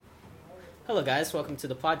Hello, guys. Welcome to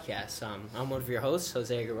the podcast. I'm one of your hosts,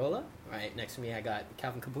 Jose Garola. Right next to me, I got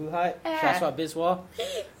Calvin Kabuhat, Shaswat Biswal,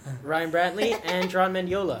 Ryan Brantley, and John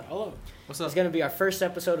Mendiola. Hello. What's up? It's going to be our first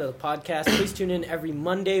episode of the podcast. Please tune in every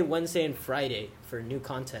Monday, Wednesday, and Friday for new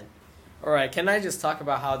content. Alright, can I just talk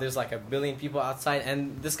about how there's like a billion people outside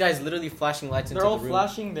and this guy's literally flashing lights into the room? They're all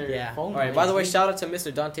flashing their phone. Alright, by the way, shout out to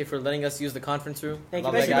Mr. Dante for letting us use the conference room. Thank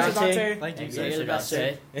you, Love that Mr. guy. Dante. Thank you, Mr.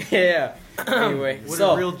 Dante. Yeah. Anyway, What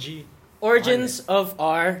so a real G. Origins of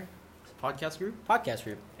our Podcast group? podcast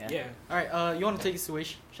group. Yeah. Alright, you want to take us away,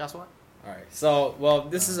 Shaswat? Alright, so, well,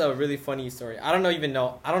 this is a really funny story. I don't know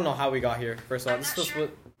how we got here, first of all. This is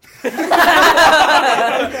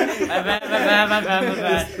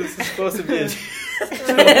supposed to be a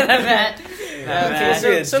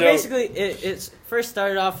Okay, so joke. basically, it's first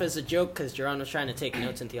started off as a joke because Jerron was trying to take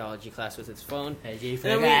notes in theology class with his phone. And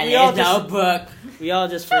we all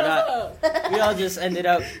just forgot. We all just ended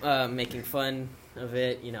up making fun of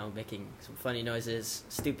it, making some funny noises,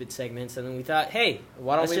 stupid segments, and then we thought, hey,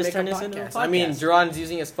 Why don't let's we just make turn a this into a podcast? podcast. I mean, Jerron's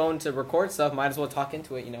using his phone to record stuff. Might as well talk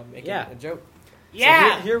into it, make it a joke.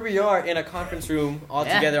 Yeah. So here we are in a conference room, all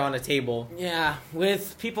together on a table. Yeah,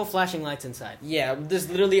 with people flashing lights inside. Yeah, there's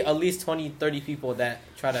literally at least 20, 30 people that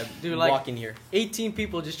try to walk in here. 18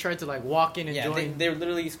 people just tried to walk in and Yeah, join. they're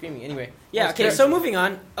literally screaming. Anyway. Yeah, That's okay, crazy. so moving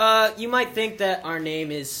on. You might think that our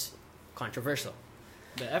name is controversial.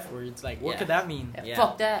 The F words, what Yeah. could that mean? Yeah.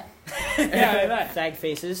 Fuck that. Fag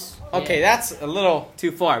faces. Okay, that's a little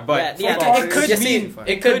too far, but Yeah, it could you be. see,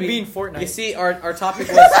 It could be in Fortnite. You see, our topic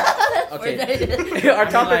was okay. Our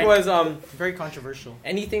topic was Very controversial.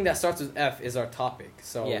 anything that starts with F is our topic.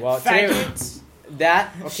 So Yeah. well, today, Faggots.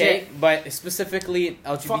 that okay, Shit. but specifically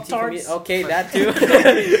LGBT community. Fucktards. Okay, that too.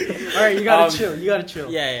 Alright, you gotta chill. You gotta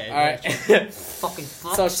chill. Yeah. All right. Fucking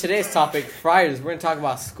fuck. So today's topic, Fridays, we're gonna talk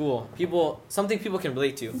about school. Something people can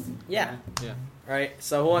relate to. Yeah. All right.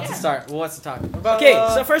 So who wants to start? Who wants to talk? Okay,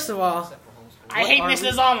 so first of all, I hate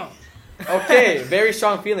Mrs. Zama. Okay, very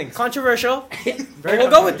strong feelings. controversial. We'll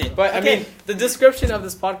go with it. But Okay. I mean, the description of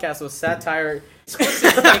this podcast was satire,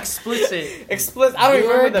 Explicit. explicit. I don't even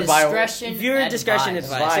remember the bio. Viewer discretion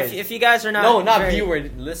advice. Advice. If you guys are not No, not very- viewer,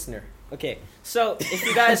 listener. Okay, so if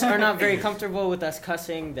you guys are not very comfortable with us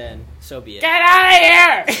cussing, then so be it. Get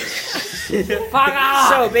out of here! Fuck off!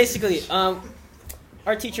 So basically,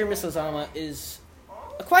 our teacher, Miss Lozama, is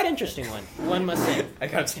a quite interesting one must say. I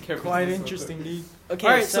gotta take care of Quite this. interesting, dude. Okay,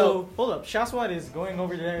 Alright, so hold up. Shaswat is going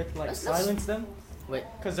over there to Let's- silence them. Wait.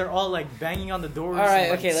 Because they're all banging on the doors. all right,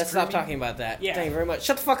 and, okay, let's stop screaming. talking about that. Yeah. Thank you very much.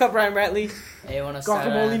 Shut the fuck up, Ryan Bratley. Hey, wanna start?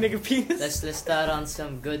 Guacamole nigga penis. Let's start on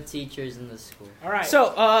some good teachers in the school. Alright.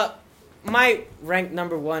 So, my rank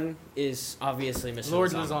number one is obviously Mr.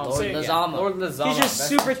 Lord Lozama. Lozama. Lord Say it. Lozama. Lord Lozama. He's just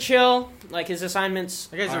super chill. Like his assignments.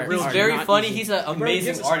 That guy's a are- real are He's very not funny. easy. He's an Bro,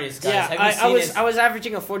 amazing give us- artist, guys. Yeah, Have you I seen was his? I was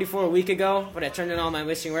averaging a 44 a week ago, but I turned in all my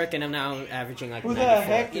missing work, and I'm now averaging like Who a the 94.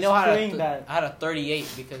 heck You is know how playing to, that? I had a 38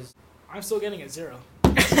 because I'm still getting a 0.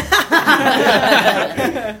 I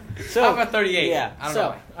So, have a 38. yeah, I don't so- know.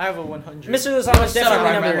 Why. I have a 100. Mr. Lozama is Shut up, definitely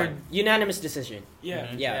Ryan number Bradley. one. Unanimous decision.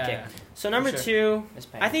 Yeah. Yeah, okay. Yeah. So number For sure. two, Miss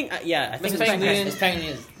Pang. I think, I think Miss Miss Pang Pang. Miss Pang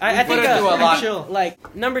is. I We put think her through a lot. Chill.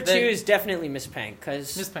 like number two They- is definitely Miss Pang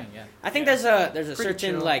because Miss Pang, yeah. I think there's a Pretty certain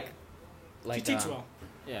chill. like She teaches well.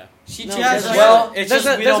 Yeah. She No, teaches there's well. a- It's there's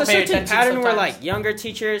just a, we there's don't a pay certain attention pattern where sometimes. like younger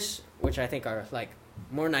teachers, which I think are like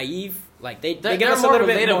more naive, like they They're give us a more little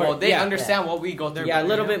bit relatable. more. They yeah, understand what we go through. yeah, a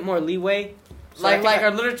little bit more leeway. So I Like think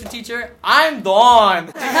our literature teacher, I'm Dawn.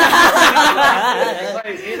 Like,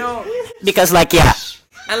 because like yeah.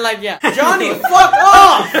 and like Johnny, fuck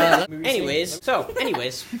off. Anyways,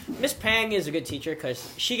 Miss Pang is a good teacher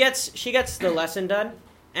because she gets the lesson done,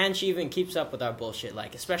 and she even keeps up with our bullshit.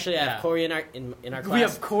 Like especially I have Corey in our class. We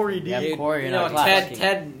have Corey, dude. Yeah, Dude, Corey in You know, our class.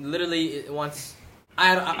 Ted literally wants.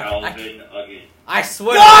 Calvin again. I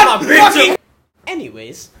swear. I'm a bitch.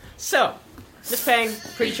 Anyways, so Miss Pang,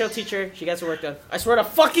 pretty chill teacher. She gets her work done. I swear to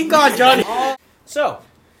fucking God, Johnny. So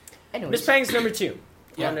Anyways. Miss Pang's number two.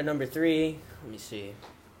 Yeah. On to number three. Let me see.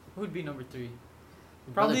 Who would be number 3?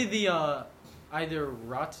 Probably the either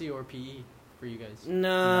ROTC or PE for you guys.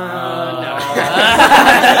 No.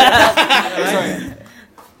 Sorry.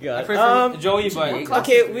 I prefer Joey, but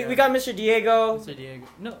Okay, we got Mr. Diego. Mr. Diego.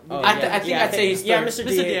 No, Oh, I think I'd say he's yeah, third. Mr. Mr.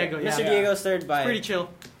 Diego. Diego, yeah. Mr. Diego's third by. pretty chill.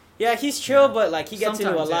 Yeah, he's chill, but like he gets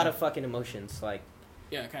into a Sometimes, lot yeah. of fucking emotions. Like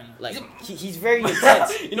Yeah, kind of. he's very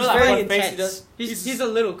intense. You know he's that very fun face he intense. does? He's a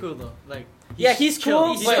little cool though. Like Yeah, he's chill.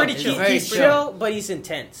 cool. He's but pretty he- chill. He's Very chill, but he's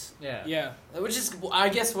intense. Yeah. Yeah. Which is, I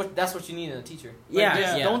guess, that's what you need in a teacher. Yeah,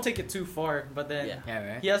 Just yeah. Don't take it too far, but then Yeah.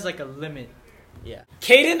 Yeah, right. he has like a limit. Yeah.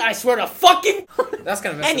 Caden, I swear to fucking. That's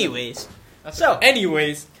kind of messed up. Anyways, That's so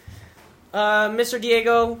Anyways, Mr.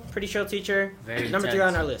 Diego, pretty chill teacher. Very Number 3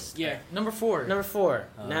 on our list. Yeah. Number 4. Number 4.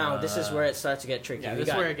 Now this is where it starts to get tricky. Yeah, we this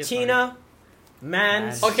is got where it gets Tina,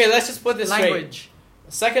 Mans. Okay, let's just put this straight. Language.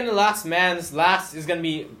 Second to last man's last is gonna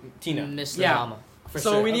be Tina. Mr. Yeah. Mama. For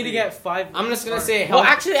So sure. we need to get 5. I'm just gonna say. Well,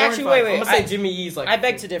 Hel- actually, 4 and 5. wait. I'm gonna say Jimmy E's like. I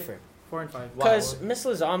beg to differ. 4 and 5. Because Miss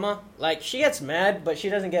Lizama, like, she gets mad, but she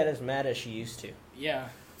doesn't get as mad as she used to. Yeah.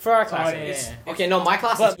 For our Oh, class. yeah. Okay, no, my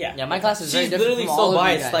class But, is. yeah. Yeah, my class is very She's different literally from all so of you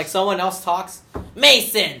biased. guys. Like someone else talks,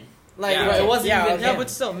 Mason. Like Yeah, bro, okay. it wasn't Yeah, even. okay. Yeah, but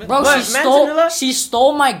still. Bro, But she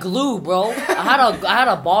stole my glue, bro. I had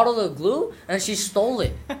a bottle of glue and she stole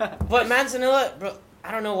it. But Manzanilla, bro, I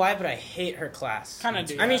don't know why, but I hate her class. Kind of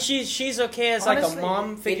do. I mean, she's okay as like Honestly, a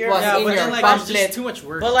mom figure. was Yeah, in but your then like there's pamphlet. just too much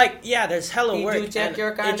work. But like, yeah, there's hella Did work. you check and your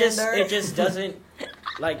it just calendar? doesn't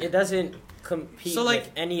like it doesn't compete So, like,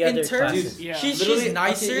 with any in other terms- classes. Yeah. she's Literally,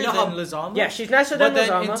 nicer okay, you know than how- Lizama. Yeah, she's nicer than But then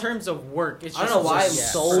Lizama. in terms of work, it's I don't just know why.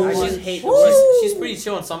 so- I she's, just hate the work. she's pretty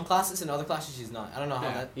chill in some classes, in other classes she's not. I don't know how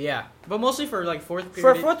Yeah. that. Yeah, But mostly for like 4th for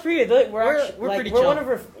period. fourth period, look, we're We're pretty we're chill. one of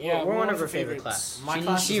her Yeah, we're one of her her favorite favorites. class. My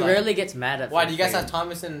class She is like, rarely gets mad at Why do you guys first have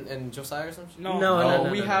Thomas and Josiah or something? No. No, we no. have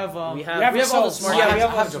we we have have we have all the ourselves. smart. Yeah, kids. we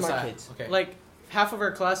have all I the smart Josiah. kids. Okay. Like half of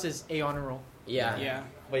our class is A honor roll. Yeah, Yeah.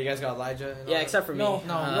 But you guys got Elijah. And all yeah, that? except for me. No, No, we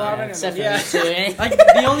no, don't have any of except them. for me too. eh? Like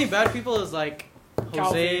the only bad people is like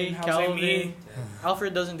Jose, Calvin, Calvin.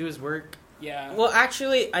 Alfred doesn't do his work, Yeah. Well,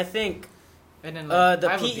 actually, I think and then like, the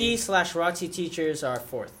I have a PE B. / ROTC teachers are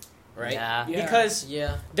fourth, right? Yeah. Yeah. Because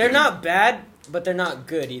Yeah. they're not bad, but they're not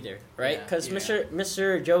good either, right? Yeah. Because Yeah.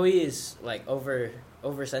 Mr. Joey is like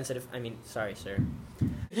oversensitive. I mean, sorry, sir.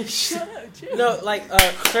 No, like,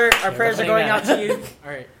 sir, our prayers are going out to you. All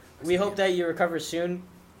right. We hope that you recover soon.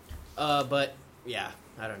 But yeah,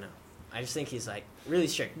 I don't know. I just think he's like really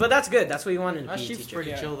strict, but that's good. That's what you want in a PE She's teacher. pretty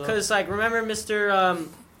Yeah. chill though. Because like, remember Mr.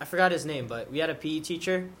 I forgot his name, but we had a PE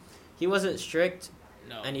teacher. He wasn't strict,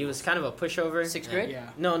 No. and he was kind of a pushover. Sixth grade? Yeah.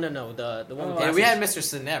 No, the one. Oh, with Yeah, we had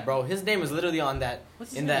glasses. Mr. Sinet, bro. His name was literally on that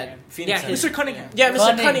What's his in name that again? Phoenix. Yeah, his- Center. Mr. Cunningham. Yeah, Mr.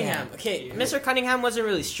 Cunningham. Cunningham. Okay, Yeah. Mr. Cunningham wasn't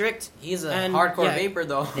really strict. He's a And- hardcore yeah. vapor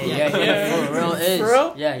though. Yeah, for real is. For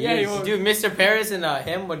real? Yeah, Yeah, he is. was. Dude, Mr. Paris and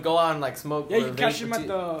him would go out and like smoke. Yeah, or you catch vape him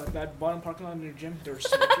for at two- that bottom parking lot in your gym. They were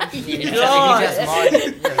smoking. Yeah. God.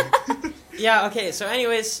 He just mod- Yeah. Okay. So,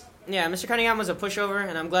 anyways, yeah, Mr. Cunningham was a pushover,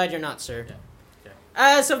 and I'm glad you're not, sir. Yeah.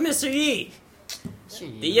 As of Mr. Yi,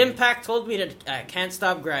 Gee. the impact told me that I can't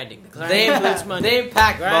stop grinding. The grind They includes Monday. they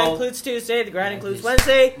packed, Grind bro. includes Tuesday. The grind includes Most-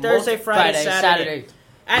 Wednesday, Thursday, Friday, Saturday.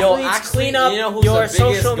 Athletes, actually, clean up you know who's your the biggest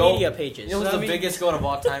social goat? media pages. You know who's the biggest goat of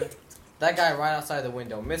all time? That guy right outside the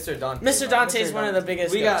window, Mr. Dante. Mr. bro. Dante is Mr. one of the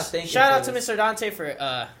biggest. We gotta goats. thank him Shout for out to this. Mr. Dante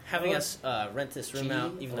for having us rent this room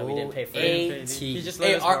out, even though we didn't pay for it. G-O-A-T. He just let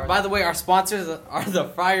Hey, us borrow by the way, our sponsors are the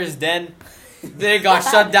Friars Den. They got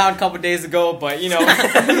shut down a couple days ago, but you know.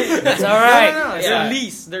 That's alright. No,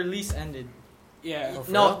 Their yeah. lease ended. Yeah.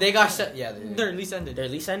 No, they got shut. Yeah, they did. Their lease ended. Their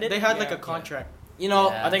lease ended. They had Yeah. like a contract. You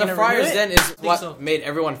know, Yeah. Are they the gonna Friars renew it? Den is what so. made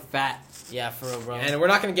everyone fat, Yeah, for real, bro. and we're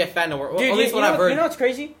not gonna get fat no more. Dude, At least what I've heard. you know what's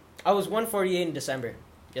crazy? I was 148 in December.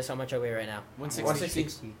 Guess how much I weigh right now?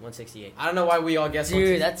 160. 168. I don't know why we all guess.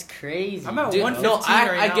 Dude, that's crazy. I'm at Dude, 115 no, I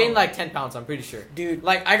right now. gained like 10 pounds. I'm pretty sure. Dude.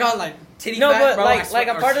 Like I got like titty No, fat, but bro. like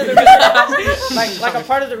a part of the reason, like a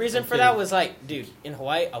part of the reason for that was like, dude, in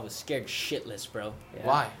Hawaii I was scared shitless, bro. Yeah.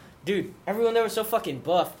 Why? Dude, everyone there was so fucking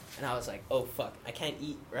buff, and I was like, oh fuck, I can't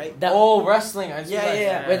eat, right? That- Oh, wrestling. I just Yeah, realized. yeah,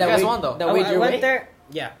 yeah. Wait, You that guys weighed- won though. that I, weighed I your went weight? there.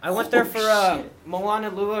 Yeah, I went there for Moana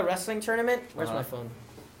Lua wrestling tournament. Where's my phone?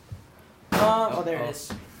 Oh, there it is.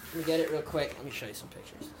 Let me get it real quick. Let me show you some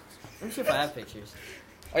pictures. Let me see if I have pictures.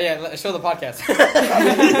 Oh yeah, show the podcast.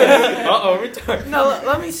 Uh-oh, retard. No,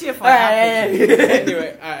 let me see if I have pictures.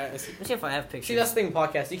 Anyway, alright. Let me see if I have pictures. See, that's the thing,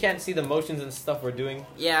 podcast. You can't see the motions and stuff we're doing.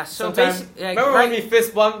 Yeah, so Sometimes, basically, remember when we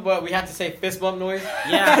fist bump, but we had to say fist bump noise?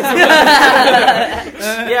 Yeah.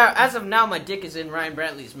 Yeah, as of now, my dick is in Ryan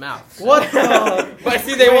Bradley's mouth. So. What? But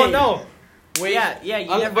see, they won't know. Wait, yeah, you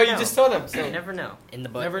never but know. you just told them. So. You never know. In the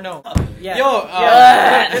butt. Never know. Yeah. Yo,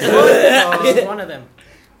 yeah. This is one of them.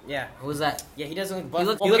 Yeah. Who's that? Yeah, he doesn't look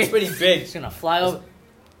buff. he looks pretty big. He's gonna fly over.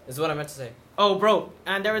 Is what I meant to say. Oh, bro.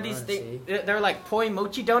 And there were these Let's things. see. They were like poi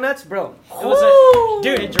mochi donuts, bro. It was a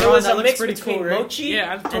dude. It Jerome, was that a looks mix pretty between cool, right? mochi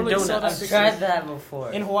Yeah, I and totally saw that donuts. I've picture. tried that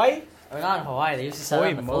before. In Hawaii, Or not in Hawaii. They used to sell it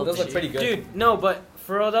on the Those look Philippines. pretty good. dude. No, but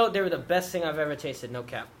for real though, they were the best thing I've ever tasted. No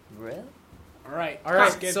cap. Really? All right. All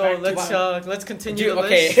right, get so back to let's continue Dude, the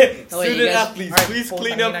okay. list. Oh, wait, you Student guys- athletes, Alright, please full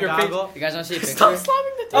clean up your Tangina page. Gago. You guys want to see a picture? Stop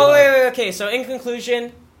slamming the Oh wait. Okay. So in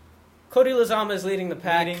conclusion, Cody Lazama is leading the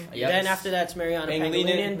pack. Leading. Yep. Then after that's Mariana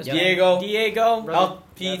Pangilinan, Pangilinan, Yep. Diego, Diego, Brother. health,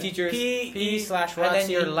 PE teachers. PE slash And then Rotsi.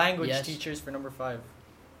 your language Yes. teachers for number 5.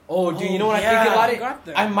 Oh, dude, you know what I yeah. think about I it? got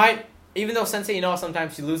them. I might even though Sensei,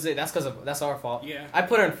 sometimes she loses it. That's our fault. Yeah, I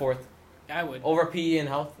put her in 4th I would. over PE and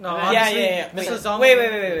health. No, Yeah, honestly, yeah. Mrs. Zong-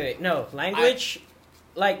 Wait. No, language.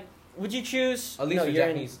 Like, would you choose? At least no, for you're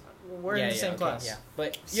Japanese. We're in the same class. Yeah,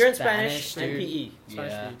 but you're in Spanish Spanish, and dude. PE.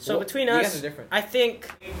 Spanish Yeah. PE. So Well, between you us, guys are different. I think.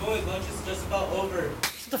 Hey boys, lunch is just about over.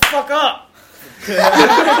 Shut the fuck up.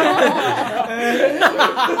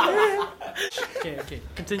 Okay.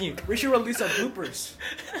 Continue. We should release our bloopers.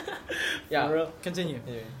 Yeah. For real? Continue.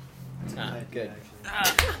 Anyway. Ah, Good.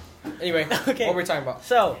 Anyway, Okay. what were we talking about?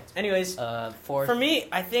 So, anyways, Fourth. for me,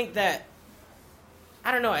 I think that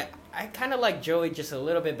I don't know. I kind of like Joey just a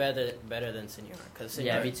little bit better than Senor, because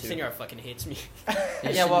Yeah, me too. Senor fucking hates me.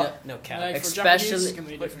 Yeah, well, No cap. Like, for Especially- Japanese, it's gonna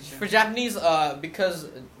be different, for yeah. Japanese, because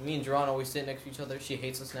me and Jerron always sit next to each other, she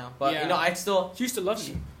hates us now. But Yeah. I still. She used to love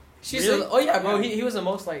me. She's Really? oh yeah, bro. Yeah. He was the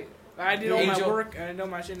most like. I did all my Angel. work, and I know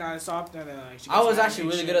my shit, and I stopped, and she I gets was mad actually me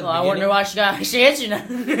really and good shit. at Oh, I wonder why she hates you now.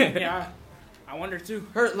 Yeah, I wonder too.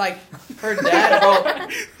 Her dad, bro.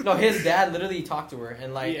 No, his dad literally talked to her,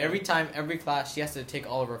 and like Yeah. every class, she has to take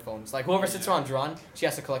all of her phones. Like whoever sits around Jerron, she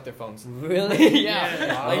has to collect their phones. Really? Yeah,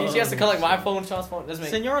 Yeah. like she has to collect my phone, Sean's phone. Doesn't make.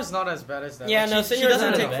 Senor is not as bad as that. Yeah, Like, no, she Senor's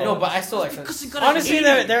doesn't not take as bad. No, but I still like. Honestly,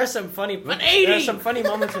 there are some funny. There are some funny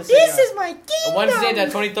moments with Senor. my kingdom. Wednesday,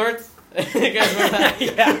 that 23rd. You guys remember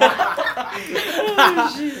that?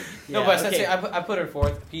 No, but Sensei, I put her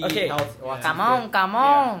 4th. PE, Okay. health, Watson, Come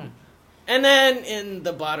on. And then in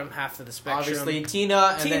the bottom half of the spectrum, Obviously,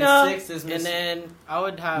 Tina, and Tina, then 6 is Miss and then I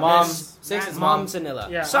would have Mom. Miss 6 is Mom Mom. Zanilla.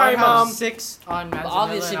 Yeah, Sorry, I would have Mom. 6 on But Manzanilla.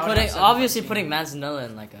 obviously and I would putting have 7 on obviously Tina. putting Manzanilla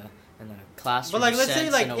in like a classroom. But like, let's say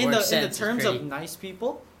sense, like a in work the sense is terms pretty- of nice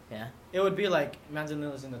people, Yeah. it would be like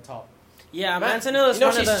Manzanilla's in the top. Yeah, Man, Manzanilla's one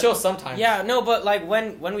of she's the. chill sometimes. Yeah, no, but like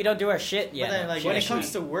when we don't do our shit, yeah. But then no, like she when it ain't comes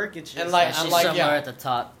shit. to work, it's just And, like, She's I'm like, somewhere yeah. at the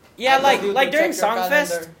top. Yeah, I like do like the during check your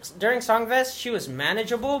Songfest, calendar. she was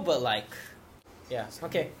manageable, but like, yeah.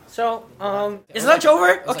 Okay, so is Yeah. lunch over?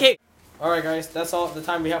 like- Okay. All right, guys, that's all the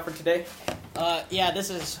time we have for today. Yeah, this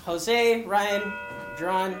is Jose, Ryan,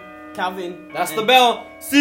 John, Calvin. That's and- the bell. See